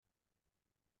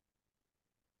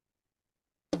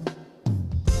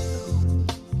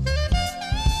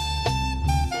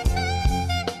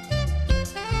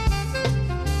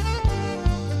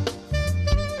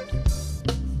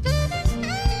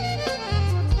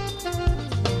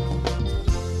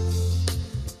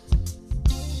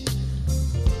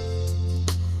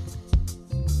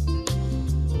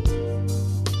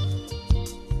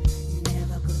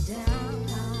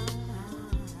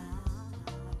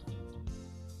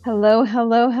Hello,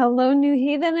 hello, hello, New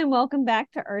Haven, and welcome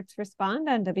back to Arts Respond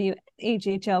on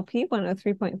WHHLP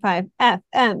 103.5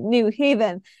 FM, New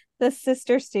Haven, the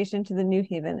sister station to the New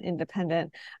Haven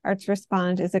Independent. Arts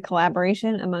Respond is a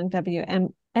collaboration among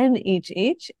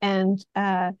WMNHH and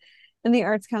the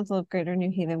Arts Council of Greater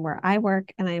New Haven, where I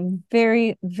work. And I'm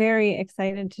very, very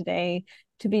excited today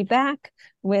to be back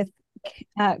with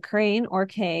Crane or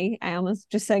Kay. I almost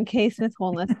just said Kay Smith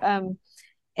Holness.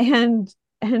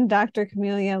 And Dr.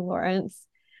 Camelia Lawrence.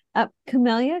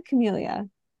 Camelia.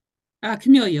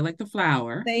 Camellia, like the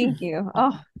flower. Thank you.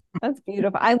 Oh, that's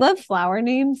beautiful. I love flower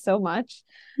names so much.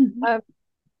 Mhm. Um,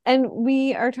 and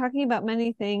we are talking about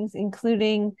many things,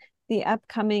 including the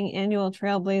upcoming annual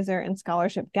Trailblazer and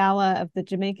Scholarship Gala of the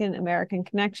Jamaican American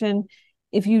Connection.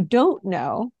 If you don't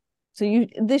know,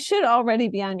 this should already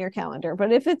be on your calendar,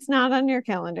 but if it's not on your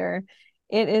calendar,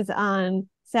 it is on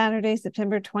Saturday,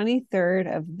 September 23rd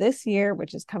of this year,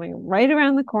 which is coming right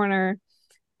around the corner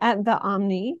at the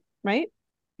Omni, right?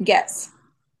 Yes.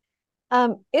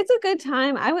 It's a good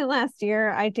time. I went last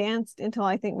year. I danced until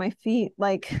I think my feet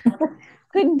like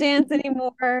couldn't dance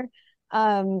anymore.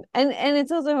 And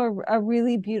it's also a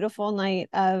really beautiful night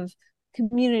of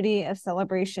community, of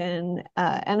celebration,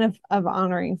 and of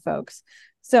honoring folks.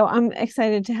 So I'm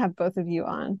excited to have both of you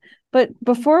on. But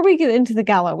before we get into the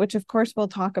gala, which of course we'll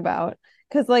talk about,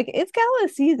 because like it's gala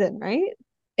season, right?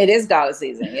 It is dollar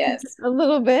season, yes. A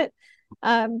little bit.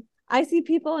 I see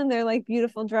people in their like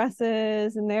beautiful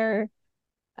dresses and their,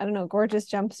 I don't know, gorgeous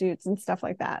jumpsuits and stuff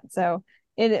like that. So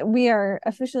we are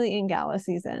officially in gala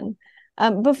season.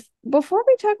 Before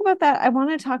we talk about that, I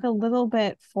want to talk a little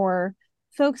bit for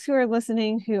folks who are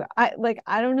listening who I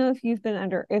don't know if they've been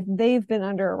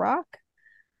under a rock,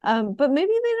 but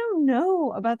maybe they don't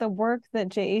know about the work that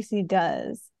JAC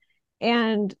does.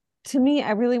 And to me,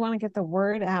 I really want to get the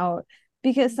word out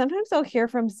because sometimes I'll hear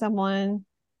from someone,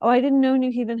 oh, I didn't know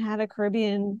New Haven had a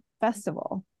Caribbean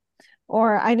festival,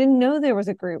 or I didn't know there was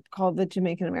a group called the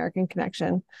Jamaican American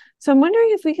Connection. So I'm wondering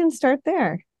if we can start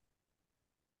there.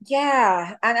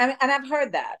 Yeah, and I've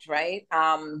heard that, right?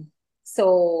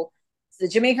 So the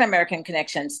Jamaican American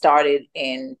Connection started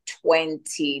in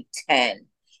 2010,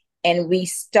 and we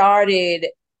started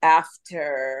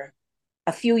after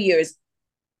a few years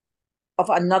of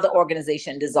another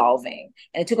organization dissolving.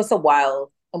 And it took us a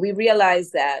while, and we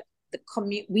realized that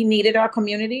we needed our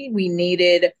community. We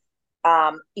needed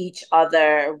each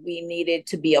other. We needed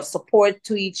to be of support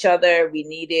to each other. We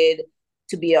needed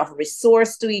to be of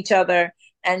resource to each other.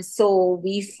 And so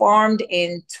we formed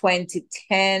in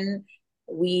 2010.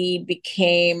 We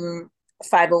became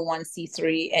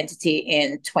 501c3 entity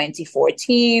in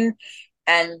 2014.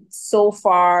 And so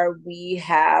far we've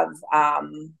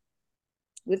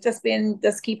just been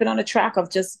just keeping on the track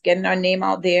of just getting our name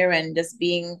out there and just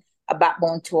being a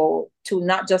backbone to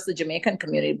not just the Jamaican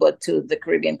community, but to the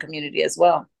Caribbean community as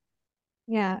well.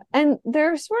 Yeah. And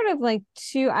there's sort of like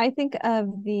two, I think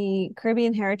of the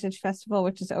Caribbean Heritage Festival,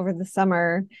 which is over the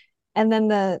summer, and then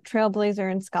the Trailblazer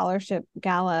and Scholarship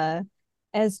Gala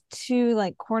as two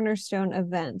like cornerstone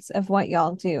events of what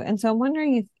y'all do. And so I'm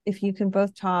wondering if you can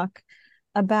both talk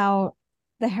about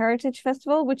the Heritage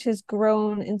Festival, which has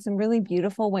grown in some really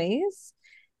beautiful ways.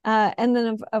 And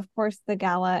then of course the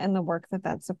gala and the work that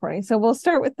that's supporting. So we'll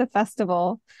start with the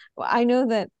festival. I know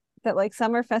that like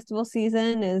summer festival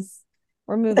season is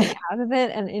we're moving out of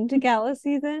it and into gala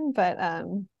season, but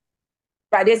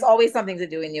Right. There's always something to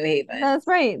do in New Haven. that's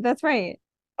right. That's right.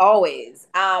 Always.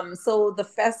 So the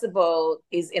festival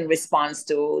is in response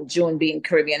to June being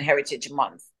Caribbean Heritage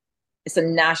Month. It's a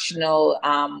national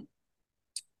um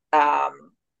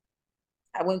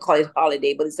I wouldn't call it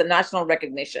holiday, but it's a national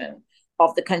recognition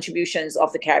of the contributions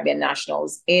of the Caribbean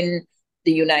nationals in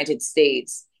the United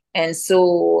States. And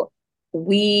so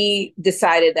we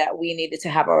decided that we needed to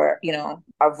have our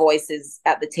voices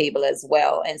at the table as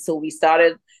well. And so we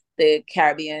started the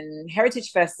Caribbean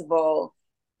Heritage Festival,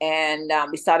 and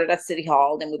we started at City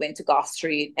Hall, then we went to Gough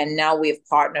Street, and now we've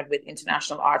partnered with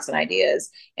International Arts and Ideas,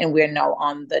 and we're now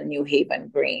on the New Haven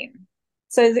Green.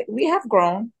 So we have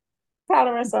grown, proud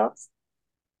of ourselves.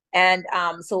 And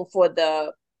so for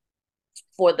the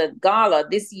gala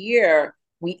this year,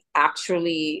 we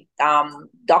actually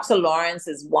Dr. Lawrence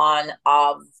is one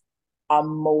of our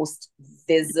most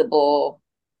visible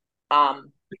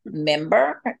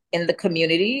member in the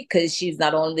community because she's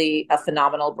not only a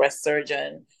phenomenal breast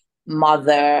surgeon,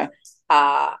 mother,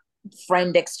 uh,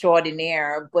 friend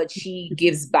extraordinaire, but she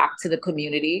gives back to the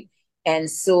community. And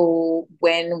so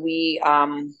when we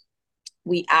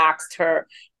asked her,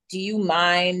 do you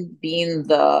mind being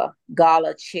the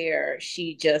gala chair?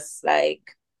 She just like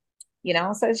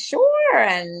says, sure.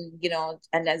 And,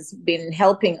 and has been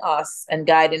helping us and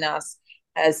guiding us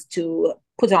as to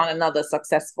put on another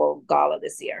successful gala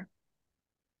this year.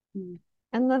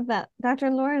 I love that. Dr.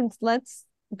 Lawrence, let's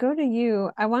go to you.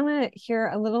 I want to hear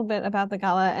a little bit about the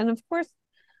gala and of course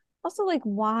also like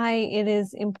why it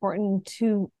is important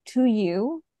to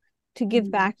you to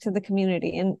give back to the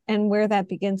community and where that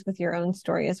begins with your own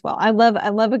story as well. I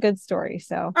love a good story.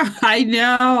 So I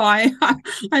know.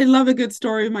 I love a good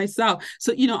story myself.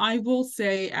 So, I will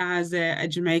say as a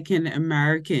Jamaican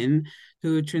American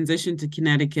who transitioned to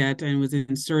Connecticut and was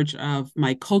in search of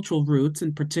my cultural roots,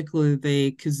 and particularly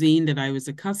the cuisine that I was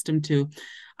accustomed to,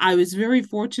 I was very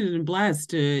fortunate and blessed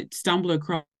to stumble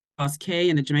across K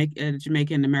and the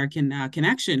Jamaican American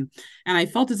connection. And I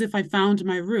felt as if I found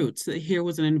my roots. Here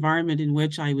was an environment in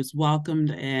which I was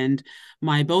welcomed, and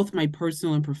both my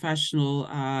personal and professional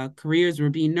careers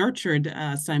were being nurtured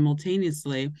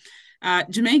simultaneously.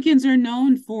 Jamaicans are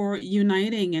known for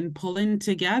uniting and pulling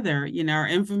together. Our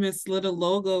infamous little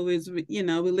logo is, we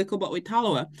Likobot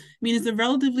Witalawa. I mean, it's a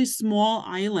relatively small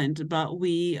island, but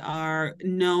we are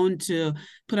known to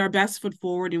put our best foot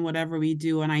forward in whatever we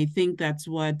do. And I think that's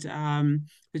what the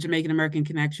Jamaican American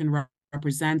Connection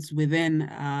represents within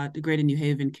the Greater New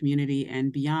Haven community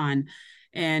and beyond.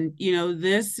 And,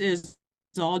 this is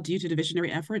all due to the visionary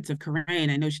efforts of Corinne.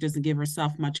 I know she doesn't give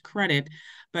herself much credit,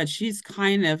 but she's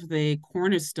kind of the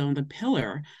cornerstone, the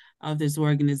pillar of this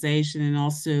organization, and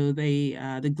also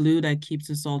the glue that keeps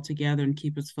us all together and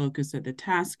keep us focused at the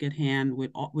task at hand,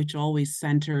 which always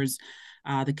centers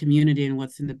the community and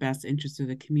what's in the best interest of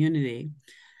the community.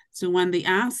 So when the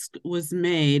ask was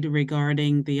made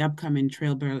regarding the upcoming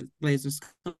Trailblazer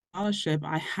Scholarship,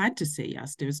 I had to say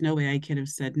yes. There was no way I could have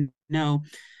said no,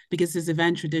 because this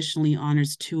event traditionally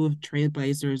honors two of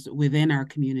trailblazers within our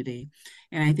community.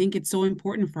 And I think it's so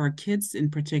important for our kids in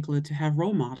particular to have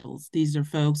role models. These are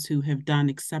folks who have done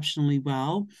exceptionally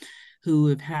well, who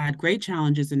have had great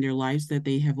challenges in their lives that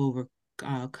they have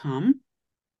overcome.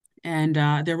 And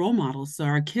they're role models. So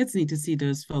our kids need to see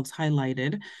those folks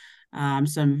highlighted.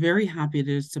 So I'm very happy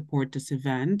to support this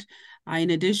event.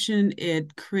 In addition,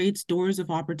 it creates doors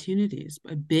of opportunities.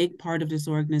 A big part of this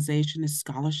organization is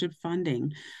scholarship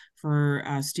funding for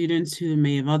students who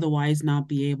may have otherwise not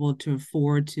be able to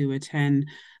afford to attend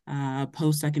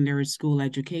post-secondary school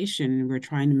education. We're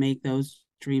trying to make those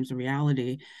dreams a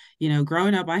reality.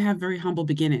 Growing up, I have very humble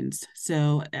beginnings.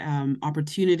 So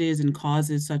opportunities and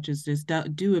causes such as this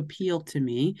do appeal to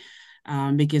me.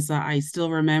 Because I still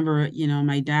remember,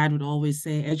 my dad would always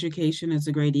say education is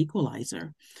a great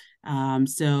equalizer.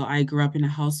 So I grew up in a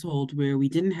household where we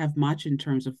didn't have much in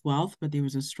terms of wealth, but there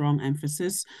was a strong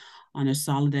emphasis on a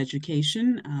solid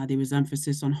education. There was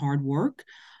emphasis on hard work.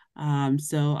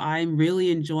 So I'm really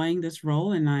enjoying this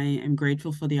role, and I am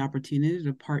grateful for the opportunity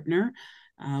to partner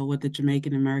with the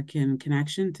Jamaican American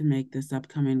Connection to make this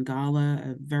upcoming gala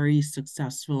a very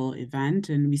successful event.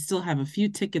 And we still have a few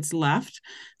tickets left.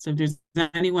 So if there's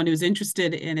anyone who's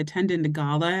interested in attending the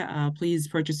gala, please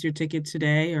purchase your ticket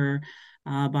today or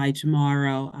by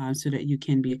tomorrow so that you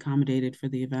can be accommodated for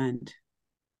the event.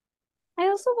 I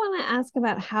also want to ask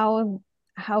about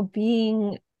how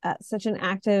being such an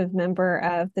active member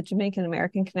of the Jamaican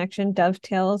American Connection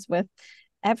dovetails with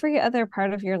every other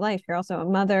part of your life. You're also a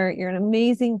mother, you're an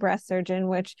amazing breast surgeon,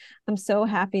 which I'm so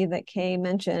happy that Kay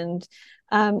mentioned.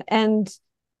 And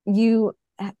you,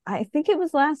 I think it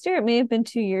was last year, it may have been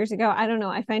 2 years ago. I don't know.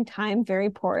 I find time very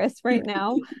porous right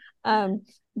now.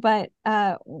 But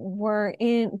we're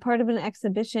in part of an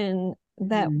exhibition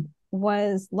that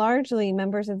was largely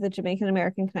members of the Jamaican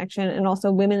American Connection and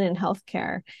also women in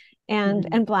healthcare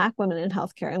and Black women in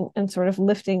healthcare and sort of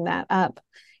lifting that up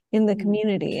in the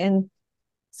community. And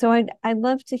so I'd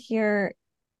love to hear,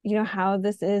 how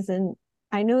this is. And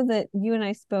I know that you and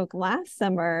I spoke last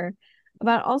summer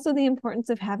about also the importance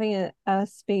of having a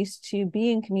space to be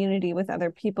in community with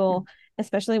other people,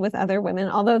 especially with other women,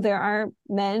 although there are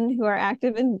men who are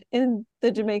active in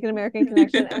the Jamaican American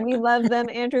Connection and we love them.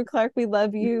 Andrew Clark, we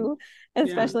love you,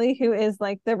 especially who is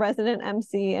like the resident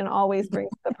MC and always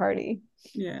brings the party.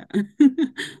 Yeah.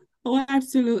 Oh,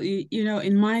 absolutely.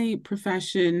 In my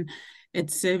profession,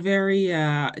 it's a very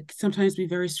sometimes be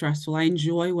very stressful. I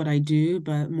enjoy what I do,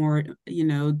 but more,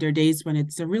 there are days when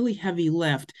it's a really heavy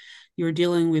lift. You're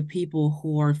dealing with people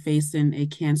who are facing a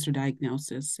cancer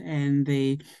diagnosis, and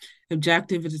the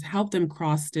objective is to help them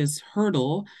cross this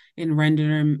hurdle in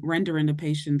rendering the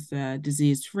patient's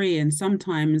disease free. And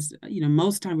sometimes,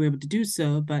 most time we're able to do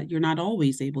so, but you're not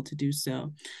always able to do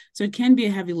so. So it can be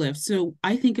a heavy lift. So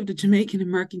I think of the Jamaican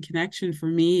American Connection for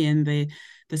me and the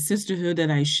sisterhood that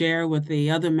I share with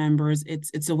the other members.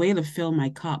 It's a way to fill my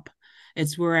cup.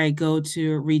 It's where I go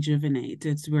to rejuvenate.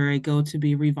 It's where I go to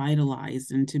be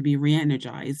revitalized and to be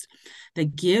re-energized.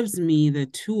 That gives me the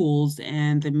tools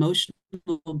and the emotional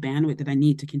bandwidth that I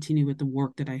need to continue with the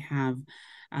work that I have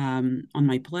on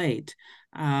my plate.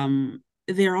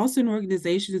 They're also an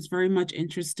organization that's very much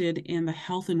interested in the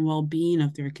health and well-being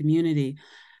of their community.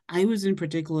 I was in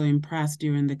particular impressed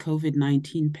during the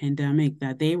COVID-19 pandemic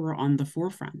that they were on the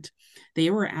forefront. They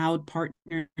were out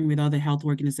partnering with other health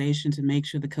organizations to make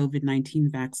sure the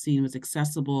COVID-19 vaccine was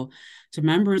accessible to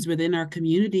members within our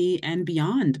community and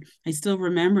beyond. I still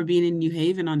remember being in New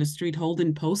Haven on the street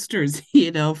holding posters,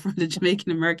 for the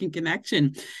Jamaican American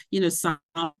Connection,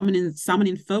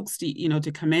 summoning folks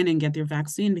to come in and get their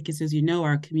vaccine because, as you know,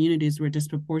 our communities were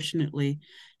disproportionately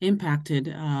impacted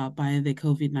by the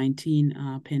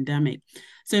COVID-19 pandemic.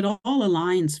 So it all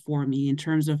aligns for me in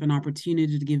terms of an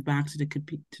opportunity to give back to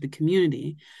the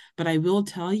community. But I will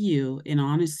tell you, in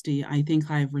honesty, I think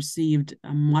I have received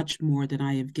much more than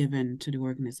I have given to the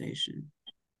organization.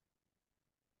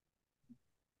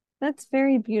 That's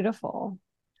very beautiful.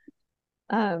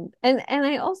 And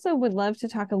I also would love to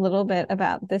talk a little bit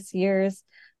about this year's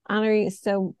honorees.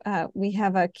 So we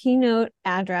have a keynote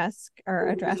address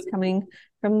coming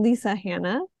from Lisa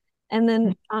Hanna, and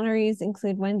then honorees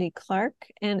include Wendy Clark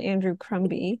and Andrew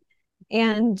Crumby.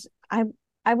 And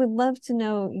I would love to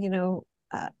know,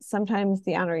 sometimes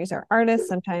the honorees are artists,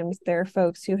 sometimes they're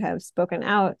folks who have spoken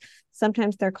out,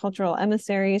 sometimes they're cultural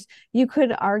emissaries. You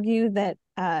could argue that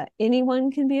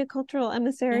anyone can be a cultural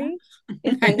emissary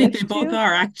if they I think wish they both to.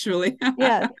 are actually.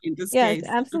 Yes, in this yes, case.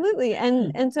 absolutely.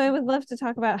 And so I would love to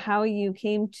talk about how you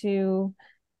came to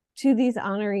these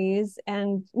honorees,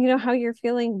 and how you're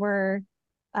feeling. We're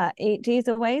 8 days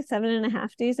away,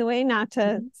 7.5 days away, not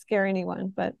to scare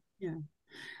anyone, but yeah.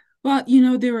 Well,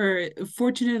 there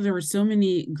were so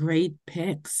many great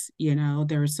picks.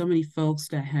 There are so many folks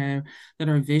that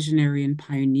are visionary and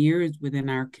pioneers within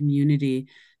our community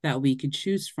that we could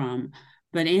choose from.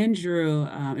 But Andrew,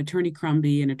 Attorney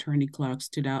Crumby and Attorney Clark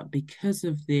stood out because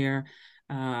of their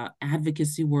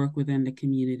advocacy work within the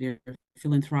community, their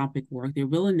philanthropic work, their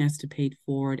willingness to pay it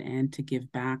forward and to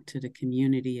give back to the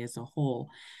community as a whole.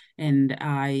 And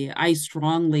I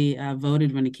strongly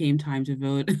voted when it came time to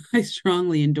vote. I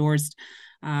strongly endorsed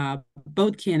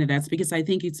both candidates because I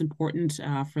think it's important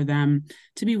for them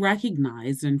to be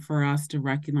recognized and for us to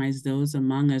recognize those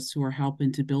among us who are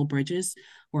helping to build bridges,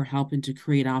 who are helping to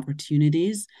create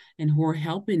opportunities, and who are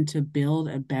helping to build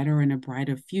a better and a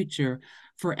brighter future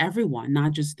for everyone,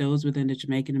 not just those within the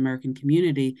Jamaican American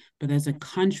community, but as a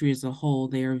country as a whole.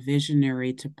 They are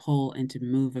visionary to pull and to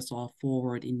move us all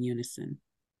forward in unison.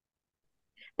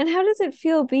 And how does it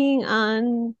feel being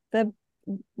on the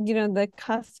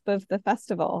cusp of the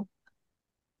festival?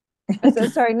 So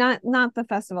sorry, not the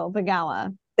festival, the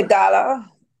gala. The gala,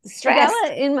 The stress.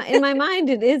 gala, in my mind,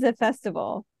 it is a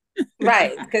festival.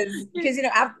 Right, because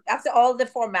after all the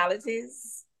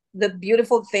formalities, the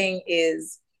beautiful thing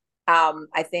is,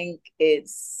 I think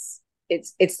it's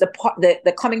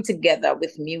the coming together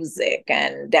with music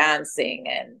and dancing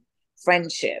and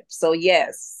friendship. So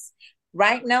yes,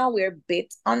 right now we're a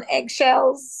bit on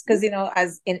eggshells because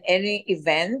as in any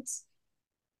event,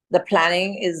 the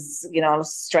planning is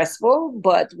stressful,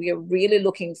 but we are really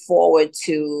looking forward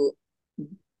to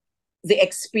the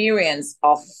experience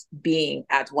of being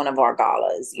at one of our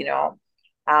galas.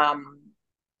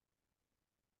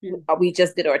 We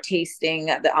just did our tasting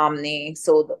at the Omni,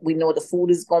 so we know the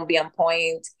food is going to be on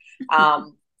point.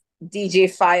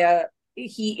 DJ Fire,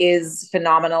 he is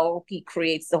phenomenal. He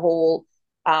creates the whole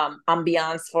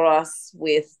ambiance for us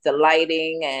with the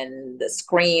lighting and the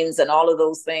screens and all of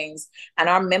those things. And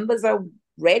our members are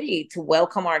ready to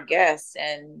welcome our guests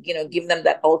and give them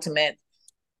that ultimate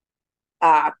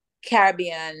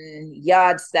Caribbean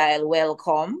yard style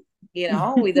welcome.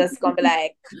 We just gonna be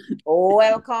like, oh,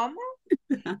 welcome.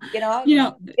 Get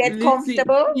Lucy,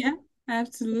 comfortable. yeah,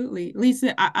 absolutely.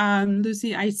 Lucy,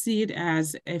 I see it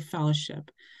as a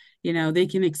fellowship. They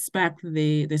can expect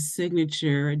the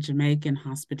signature Jamaican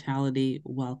hospitality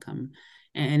welcome,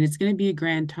 and it's going to be a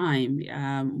grand time.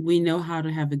 We know how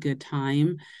to have a good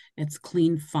time. It's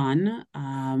clean fun,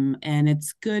 and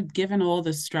it's good given all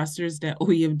the stressors that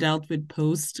we have dealt with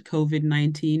post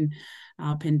COVID-19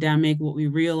 pandemic. What we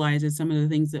realize is some of the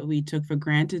things that we took for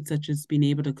granted, such as being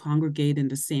able to congregate in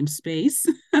the same space.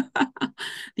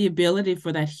 The ability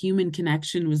for that human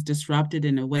connection was disrupted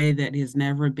in a way that has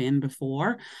never been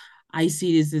before. I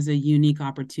see this as a unique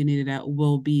opportunity that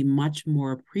will be much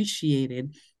more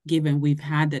appreciated given we've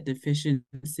had that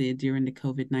deficiency during the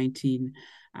COVID-19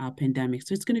 pandemic.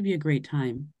 So it's going to be a great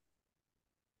time.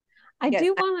 I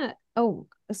do want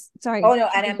to, sorry, Oh no,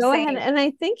 and I'm go ahead. saying And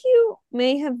I think you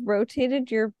may have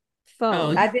rotated your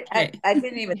Oh, phone. okay. I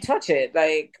didn't even touch it.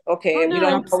 Like, Oh okay, we You're don't no,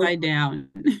 know. upside down.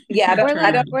 Yeah, You I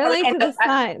turn don't we're around. like to anyway, the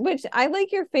side, which I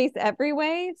like your face every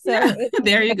way. Yeah, So it's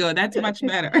there you go. That's much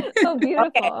better. oh beautiful.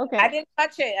 okay. I Okay. didn't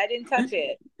touch it. I didn't touch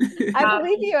it. I Um,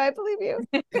 believe you. I believe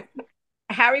you.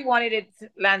 Harry wanted it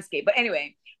landscape, but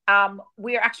anyway,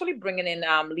 we're actually bringing in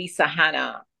Lisa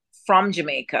Hanna from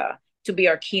Jamaica to be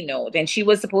our keynote, and she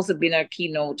was supposed to be our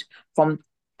keynote from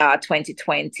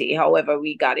 2020. However,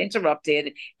 we got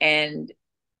interrupted, and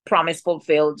promise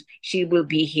fulfilled. She will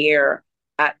be here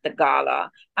at the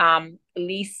gala.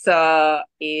 Lisa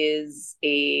is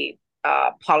a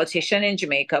politician in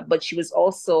Jamaica, but she was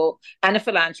also and a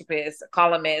philanthropist, a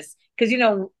columnist. Because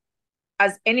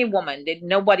as any woman, that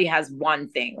nobody has one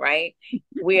thing, right?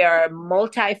 We are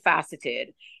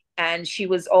multifaceted. And she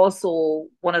was also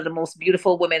one of the most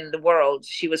beautiful women in the world.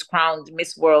 She was crowned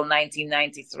Miss World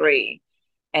 1993.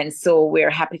 And so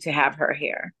we're happy to have her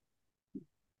here.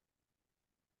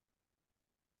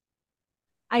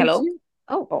 I Hello? do.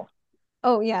 Oh, Oh,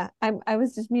 oh yeah. I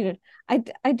was just muted.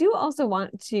 I do also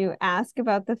want to ask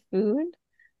about the food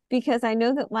because I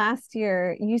know that last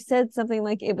year you said something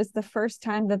like it was the first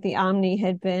time that the Omni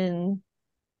had been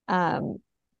um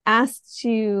asked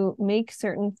to make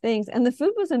certain things, and the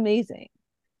food was amazing.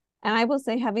 And I will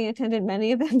say, having attended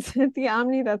many events at the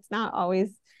Omni,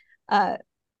 uh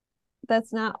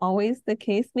that's not always the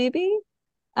case, maybe.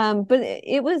 But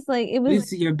it was like it was.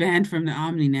 Lucy, you're banned from the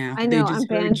Omni now. I They know just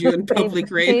I'm heard banned. you in They public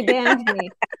they radio. banned me.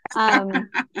 Um,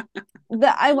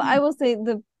 I will say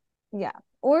the yeah,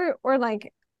 or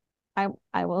like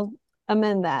I will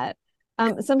amend that.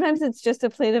 Sometimes it's just a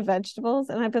plate of vegetables,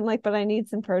 and I've been like, but I need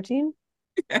some protein.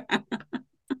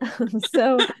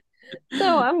 So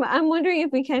I'm wondering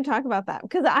if we can talk about that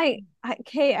because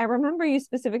Kay, I remember you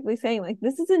specifically saying like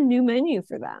this is a new menu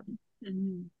for them.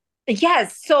 Mhm.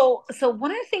 yes. So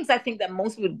one of the things I think that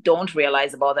most people don't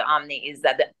realize about the Omni is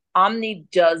that the Omni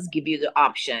does give you the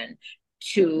option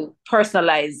to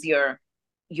personalize your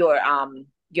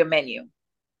menu.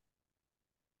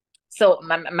 So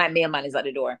my mailman is at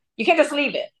the door. You can't just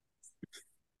leave it.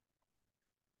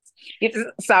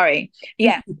 Sorry.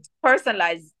 Yeah.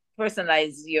 Personalize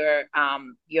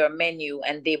your menu,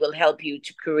 and they will help you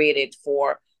to create it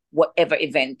for whatever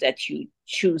event that you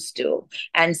choose to.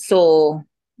 And so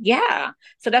yeah.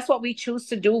 So that's what we choose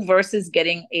to do versus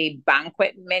getting a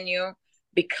banquet menu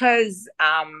because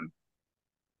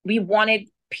we wanted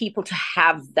people to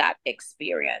have that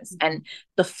experience. And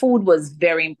the food was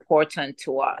very important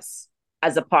to us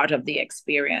as a part of the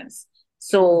experience.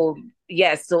 So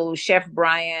yes, so Chef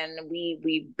Brian,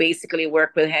 we basically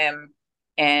work with him.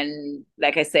 And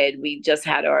like I said, we just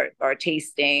had our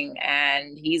tasting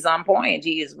and he's on point.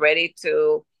 He is ready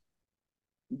to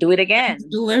do it again.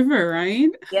 Deliver, right?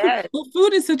 Yes. Well,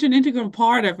 food is such an integral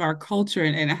part of our culture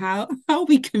and how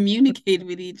we communicate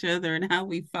with each other and how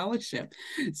we fellowship.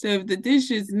 So if the dish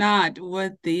is not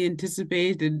what they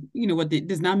anticipated,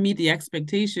 does not meet the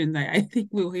expectations, I think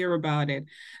we'll hear about it.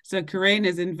 So Corinne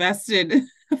has invested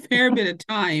a fair bit of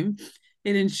time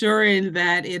in ensuring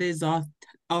that it is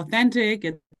authentic,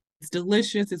 it's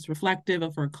delicious, it's reflective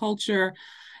of our culture,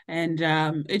 and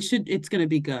it's going to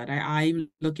be good. I'm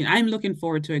looking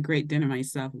forward to a great dinner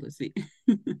myself, Lucy.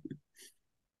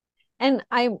 And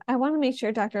I want to make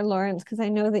sure, Dr. Lawrence, because I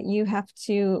know that you have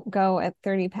to go at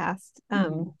 30 past,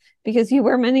 because you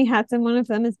wear many hats, and one of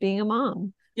them is being a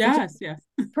mom, which is Yes.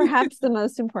 perhaps the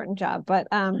most important job. But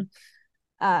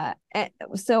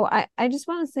so I just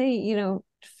want to say,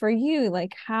 for you,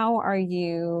 like, how are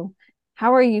you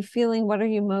feeling? What are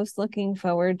you most looking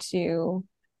forward to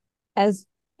as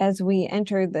we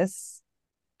enter this?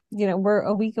 We're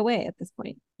a week away at this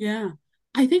point. Yeah.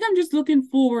 I think I'm just looking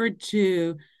forward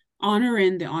to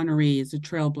honoring the honorees, the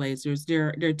trailblazers.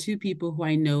 There are two people who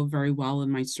I know very well in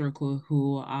my circle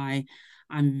who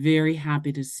I'm very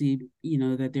happy to see,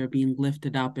 that they're being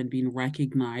lifted up and being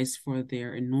recognized for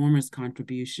their enormous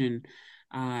contribution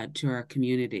to our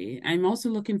community. I'm also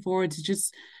looking forward to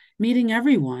just meeting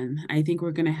everyone. I think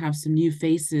we're going to have some new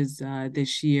faces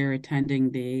this year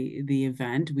attending the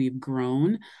event. We've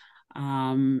grown.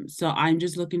 So I'm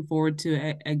just looking forward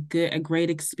to a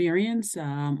great experience,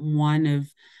 one of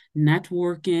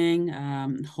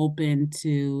networking, hoping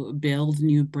to build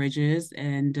new bridges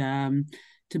and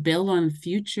to build on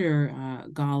future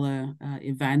gala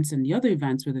events and the other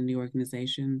events within the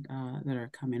organization that are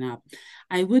coming up.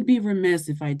 I would be remiss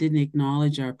if I didn't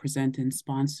acknowledge our presenting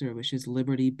sponsor, which is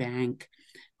Liberty Bank,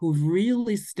 who've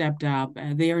really stepped up.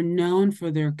 They are known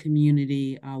for their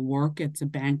community work. It's a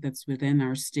bank that's within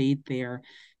our state. They're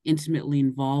intimately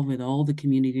involved with all the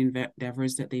community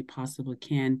endeavors that they possibly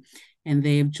can. And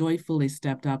they have joyfully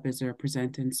stepped up as our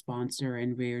presenting sponsor.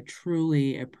 And we are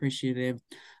truly appreciative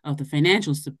of the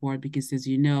financial support because, as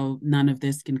you know, none of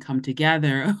this can come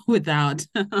together without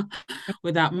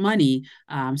without money.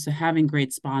 So having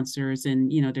great sponsors,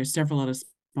 and there's several other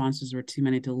sponsors, or too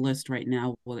many to list right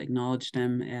now. We'll acknowledge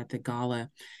them at the gala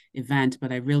event,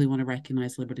 but I really want to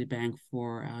recognize Liberty Bank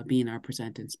for being our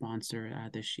presenting sponsor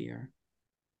this year.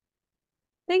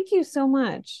 Thank you so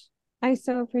much. I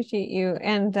so appreciate you,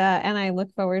 and I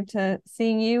look forward to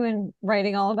seeing you and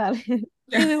writing all about it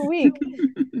in a week.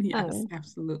 Yes,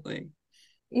 absolutely.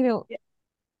 You know,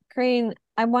 Crane,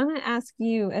 I want to ask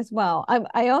you as well.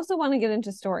 I also want to get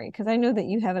into story because I know that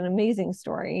you have an amazing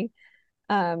story,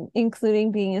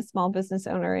 including being a small business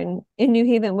owner in New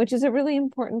Haven, which is a really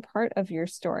important part of your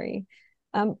story.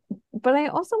 But I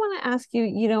also want to ask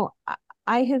you,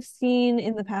 I have seen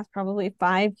in the past probably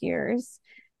 5 years,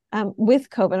 with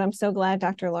COVID, I'm so glad,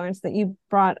 Dr. Lawrence, that you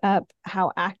brought up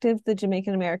how active the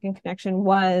Jamaican American Connection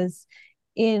was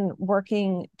in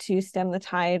working to stem the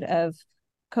tide of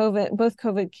COVID, both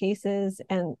COVID cases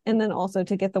and then also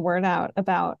to get the word out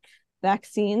about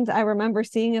vaccines. I remember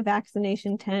seeing a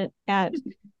vaccination tent at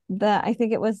I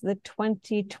think it was the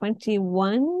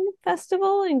 2021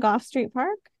 festival in Gough Street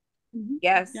Park.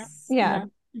 Yes. Yeah.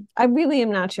 I really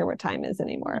am not sure what time is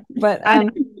anymore, but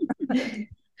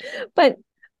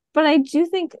but I do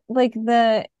think like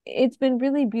it's been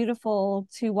really beautiful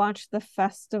to watch the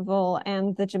festival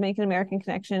and the Jamaican American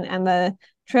Connection and the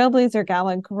Trailblazer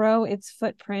Gala grow its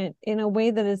footprint in a way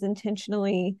that is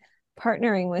intentionally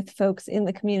partnering with folks in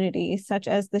the community, such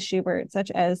as the Schubert,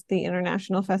 such as the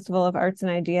International Festival of Arts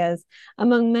and Ideas,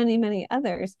 among many, many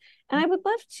others. And I would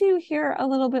love to hear a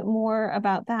little bit more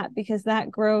about that, because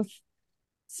that growth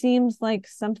seems like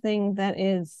something that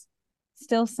is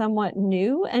still somewhat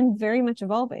new and very much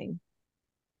evolving.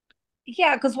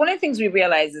 Yeah, because one of the things we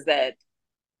realize is that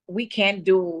we can't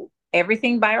do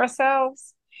everything by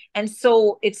ourselves. And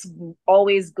so it's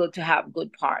always good to have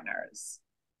good partners,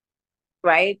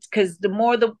 right? Because the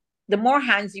more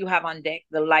hands you have on deck,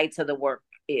 the lighter the work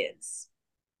is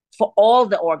for all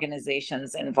the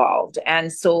organizations involved.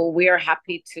 And so we are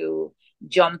happy to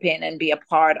jump in and be a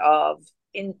part of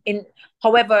in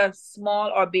however small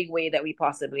or big way that we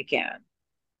possibly can.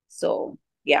 So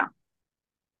yeah.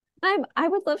 I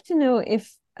would love to know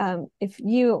if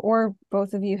you or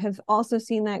both of you have also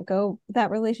seen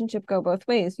that relationship go both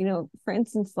ways. For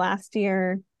instance,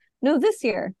 this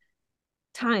year,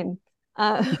 time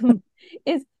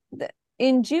is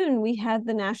in June we had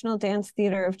the National Dance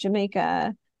Theater of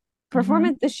Jamaica perform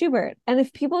at the Schubert. And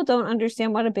if people don't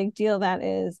understand what a big deal that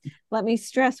is, let me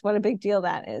stress what a big deal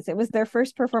that is. It was their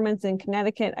first performance in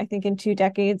Connecticut, I think in 2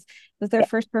 decades. It was their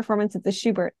first performance at the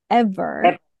Schubert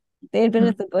ever. They had been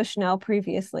at the Bushnell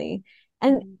previously.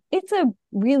 And it's a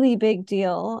really big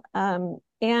deal.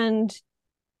 And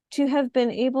to have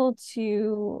been able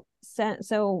to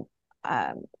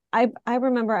I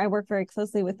remember I worked very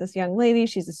closely with this young lady.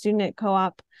 She's a student at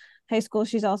Co-op High School.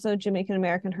 She's also Jamaican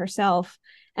American herself.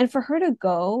 And for her to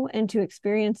go and to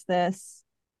experience this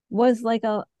was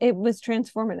it was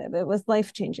transformative. It was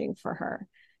life-changing for her.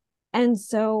 And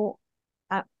so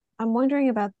I'm wondering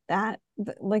about that,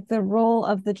 like the role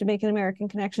of the Jamaican American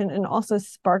Connection and also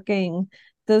sparking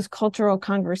those cultural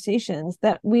conversations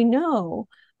that we know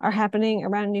are happening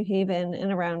around New Haven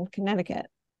and around Connecticut.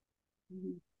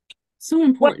 So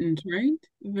important, right?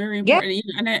 Very Yeah.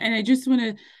 important. And I just want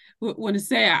to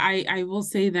say, I will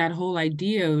say that whole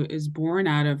idea is born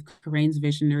out of Corinne's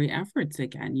visionary efforts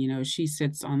again. She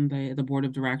sits on the board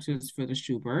of directors for the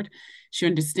Schubert. She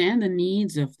understands the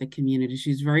needs of the community.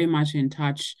 She's very much in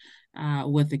touch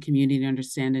with the community to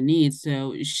understand the needs.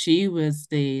 So she was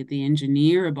the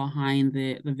engineer behind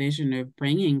the vision of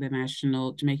bringing the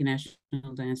Jamaican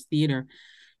National Dance Theater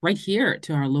right here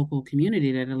to our local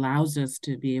community that allows us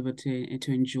to be able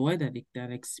to enjoy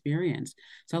that experience.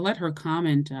 So I'll let her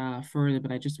comment further,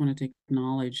 but I just wanted to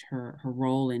acknowledge her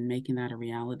role in making that a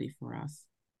reality for us.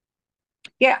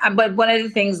 Yeah, but one of the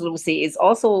things, Lucy, is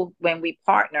also when we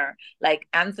partner, like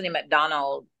Anthony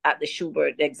McDonald at the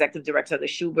Schubert, the executive director of the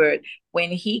Schubert,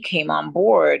 when he came on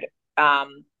board,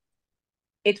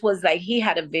 it was like he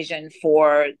had a vision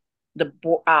for the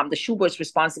Schubert's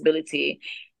responsibility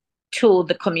to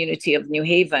the community of New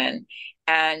Haven,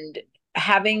 and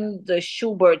having the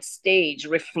Schubert stage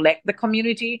reflect the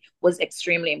community was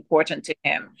extremely important to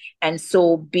him. And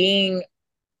so being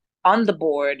on the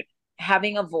board,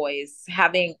 having a voice,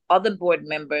 having other board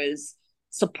members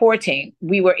supporting,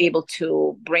 we were able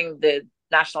to bring the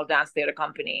National Dance Theater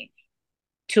Company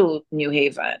to New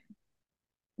Haven.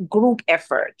 group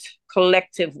effort,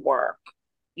 collective work,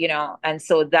 and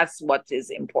so that's what is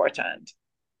important.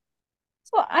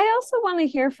 So I also want to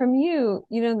hear from you,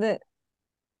 that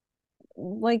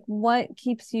like what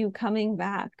keeps you coming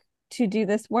back to do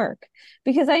this work?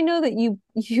 Because I know that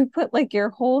you put like your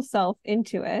whole self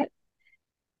into it.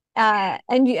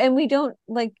 And we don't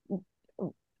like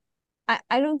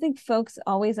I don't think folks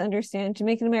always understand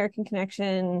Jamaican American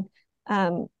Connection.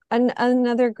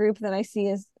 Another group that I see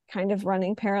is kind of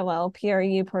running parallel,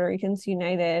 PRU, Puerto Ricans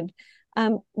United.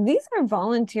 These are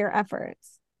volunteer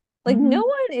efforts. Like no Mhm.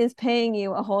 one is paying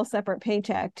you a whole separate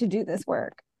paycheck to do this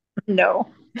work. No.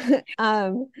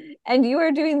 Um, and you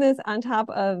are doing this on top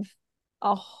of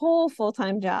a whole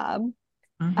full-time job.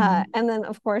 Mhm. And then,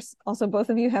 of course, also both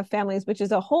of you have families, which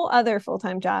is a whole other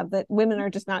full-time job that women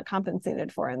are just not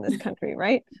compensated for in this country,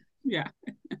 right? Yeah.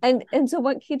 And so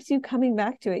what keeps you coming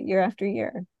back to it year after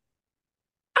year?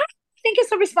 I think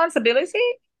it's a responsibility.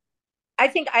 I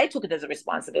think I took it as a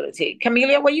responsibility.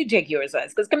 Camellia, what you take yours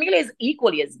as? Because Camellia is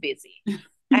equally as busy. And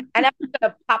I'm going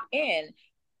to pop in.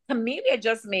 Camellia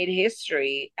just made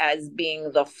history as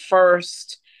being the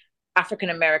first African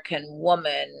American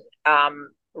woman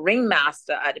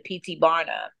ringmaster at the PT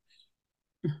Barnum.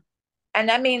 And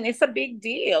I mean, it's a big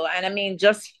deal. And I mean,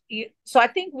 so I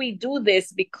think we do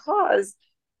this because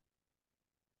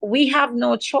we have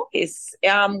no choice.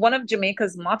 One of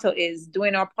Jamaica's motto is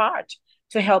doing our part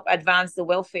to help advance the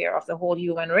welfare of the whole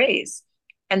human race.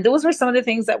 And those were some of the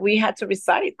things that we had to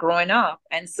recite growing up.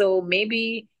 And so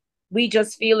maybe we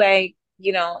just feel like,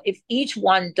 if each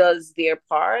one does their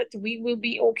part, we will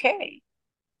be okay.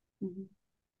 Mhm.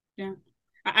 Yeah.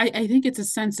 I think it's a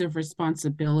sense of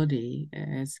responsibility,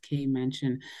 as Kay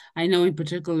mentioned. I know, in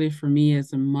particularly for me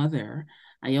as a mother,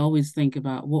 I always think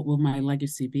about what will my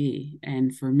legacy be.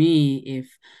 And for me,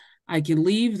 if I can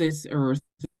leave this earth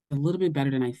a little bit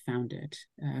better than I found it,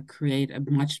 create a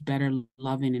much better,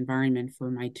 loving environment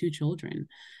for my two children,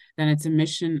 then it's a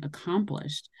mission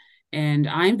accomplished. And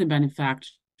I'm the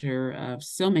benefactor of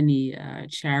so many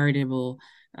charitable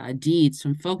deeds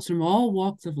from folks from all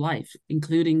walks of life,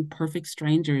 including perfect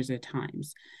strangers at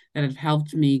times, that have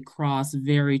helped me cross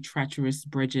very treacherous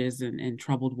bridges and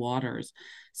troubled waters.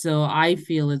 So I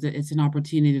feel it's an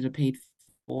opportunity to pay it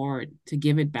forward, to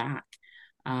give it back.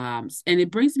 And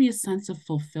it brings me a sense of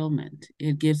fulfillment.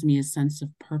 It gives me a sense of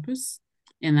purpose.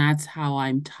 And that's how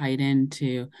I'm tied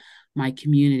into my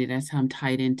community. That's how I'm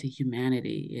tied into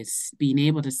humanity. It's being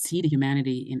able to see the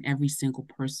humanity in every single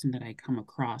person that I come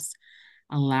across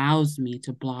allows me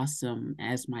to blossom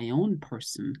as my own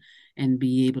person and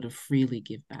be able to freely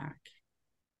give back.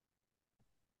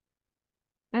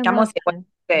 I I'm gonna love say what that. she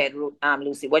said,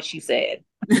 Lucy, what she said.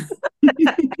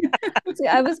 See,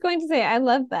 I was going to say I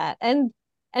love that. And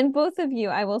both of you,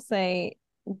 I will say,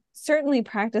 certainly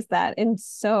practice that in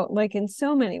so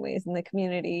many ways in the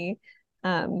community.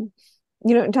 Um,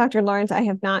 Dr. Lawrence, I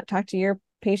have not talked to your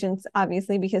patients,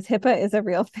 obviously, because HIPAA is a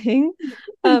real thing.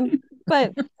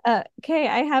 But Kay,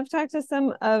 I have talked to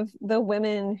some of the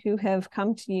women who have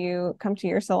come to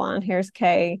your salon. Here's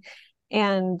Kay,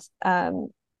 and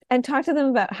talk to them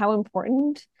about how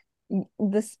important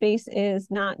the space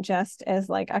is, not just as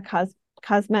like a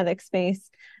cosmetic space,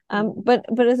 but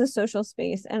as a social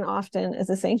space, and often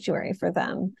as a sanctuary for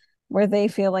them, where they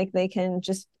feel like they can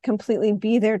just completely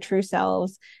be their true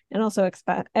selves and also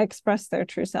express their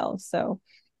true selves. So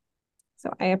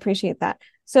I appreciate that.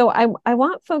 So I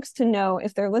want folks to know,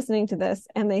 if they're listening to this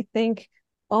and they think,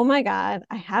 oh my God,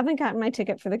 I haven't gotten my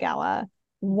ticket for the gala.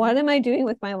 What am I doing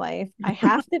with my life? I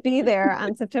have to be there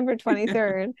on September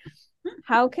 23rd.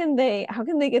 How can they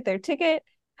get their ticket?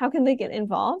 How can they get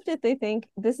involved if they think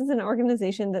this is an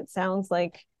organization that sounds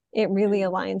like it really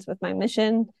aligns with my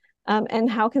mission? And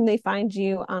how can they find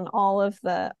you on all of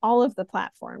the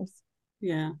platforms?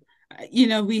 Yeah.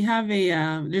 We have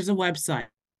there's a website,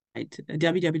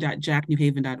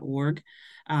 www.jacknewhaven.org.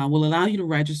 Will allow you to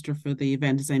register for the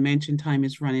event. As I mentioned, time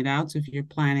is running out. So if you're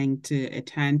planning to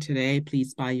attend today,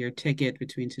 please buy your ticket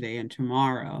between today and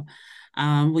tomorrow.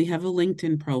 We have a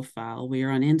LinkedIn profile. We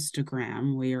are on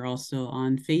Instagram. We are also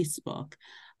on Facebook.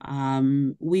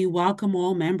 We welcome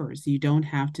all members. You don't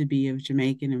have to be of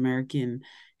Jamaican American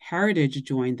heritage to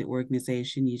join the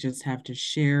organization. You just have to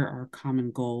share our common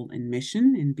goal and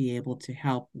mission and be able to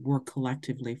help work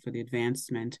collectively for the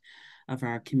advancement of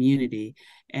our community.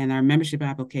 And our membership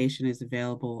application is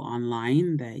available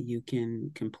online that you can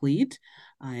complete,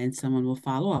 and someone will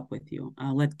follow up with you.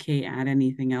 I'll let Kay add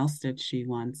anything else that she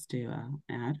wants to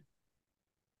add.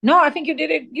 No, I think you did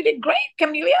it. You did great,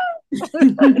 Camellia.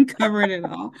 Covered it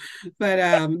all. But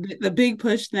the big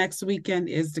push next weekend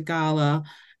is the gala.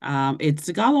 It's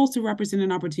the gala also represent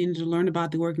an opportunity to learn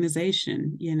about the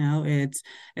organization.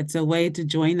 It's a way to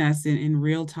join us in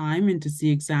real time and to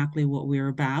see exactly what we're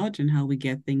about and how we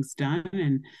get things done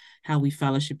and how we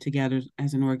fellowship together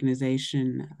as an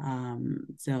organization.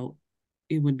 So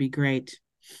it would be great.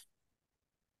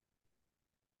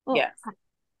 Well, Yes.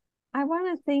 I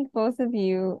want to thank both of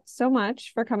you so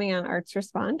much for coming on Arts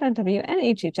Respond on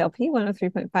WNHHLP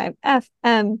 103.5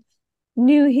 FM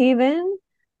New Haven.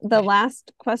 The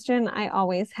last question I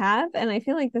always have, and I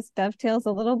feel like this dovetails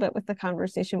a little bit with the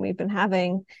conversation we've been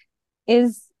having,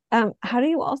 is how do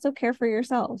you also care for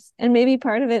yourselves? And maybe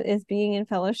part of it is being in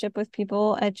fellowship with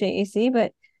people at JAC,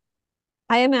 but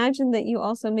I imagine that you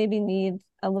also maybe need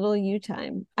a little you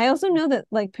time. I also know that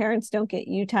like parents don't get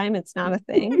you time. It's not a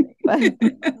thing, but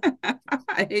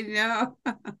I know.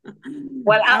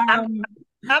 Well, I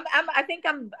think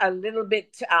I'm a little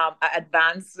bit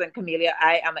advanced than Camellia.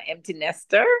 I am an empty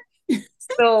nester.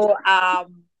 So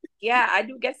yeah, I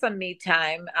do get some me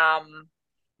time.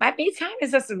 My me time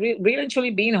is just really truly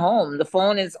being home. The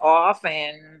phone is off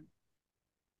and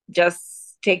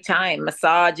just take time.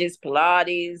 Massages,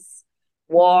 Pilates,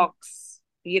 walks,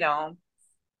 Yeah.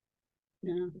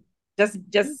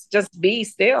 just be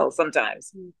still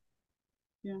sometimes.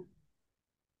 Yeah.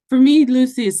 For me,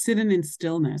 Lucy, is sitting in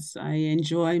stillness. I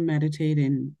enjoy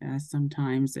meditating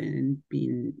sometimes and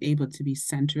being able to be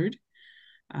centered.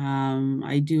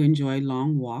 I do enjoy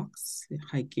long walks,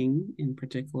 hiking in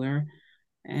particular,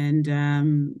 and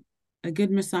a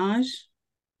good massage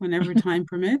whenever time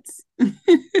permits.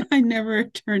 I never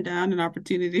turn down an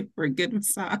opportunity for a good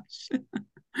massage.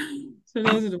 So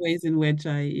those are the ways in which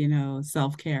I,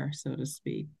 self-care, so to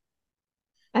speak.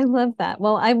 I love that.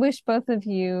 Well, I wish both of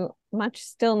you much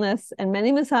stillness and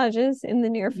many massages in the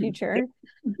near future.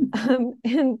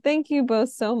 And thank you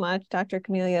both so much, Dr.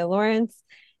 Camellia Lawrence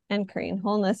and Corinne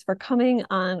Holness, for coming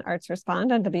on Arts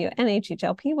Respond on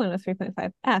WNHHLP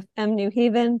 103.5 FM New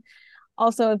Haven.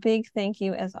 Also, a big thank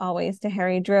you, as always, to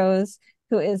Harry Droz,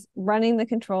 who is running the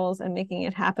controls and making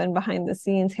it happen behind the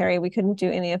scenes. Harry, we couldn't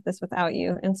do any of this without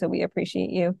you, and so we appreciate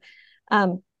you.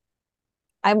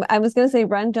 I was going to say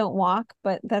run, don't walk,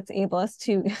 but that's ableist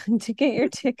to get your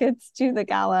tickets to the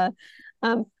gala.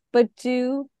 But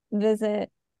do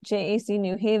visit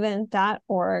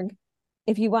jacnewhaven.org.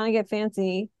 If you want to get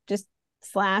fancy, just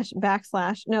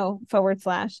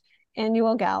 //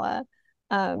 annual gala,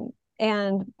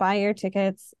 and buy your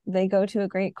tickets. They go to a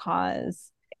great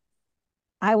cause.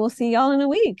 I will see y'all in a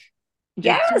week.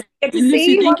 Yes, good to And see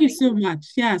Lucy, you. thank you so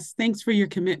much. Yes, thanks for your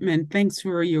commitment. Thanks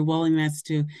for your willingness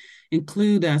to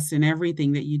include us in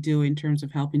everything that you do in terms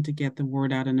of helping to get the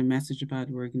word out and a message about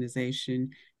your organization.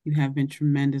 You have been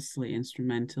tremendously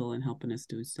instrumental in helping us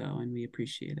do so, and we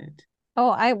appreciate it.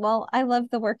 Oh, I love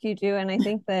the work you do, and I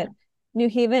think that New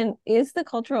Haven is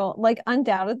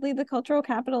undoubtedly the cultural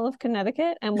capital of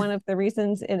Connecticut, and one of the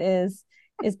reasons it is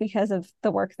because of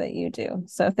the work that you do.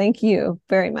 So thank you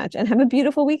very much, and have a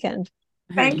beautiful weekend.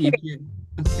 Thank you.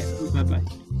 Okay, bye-bye.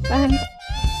 Bye.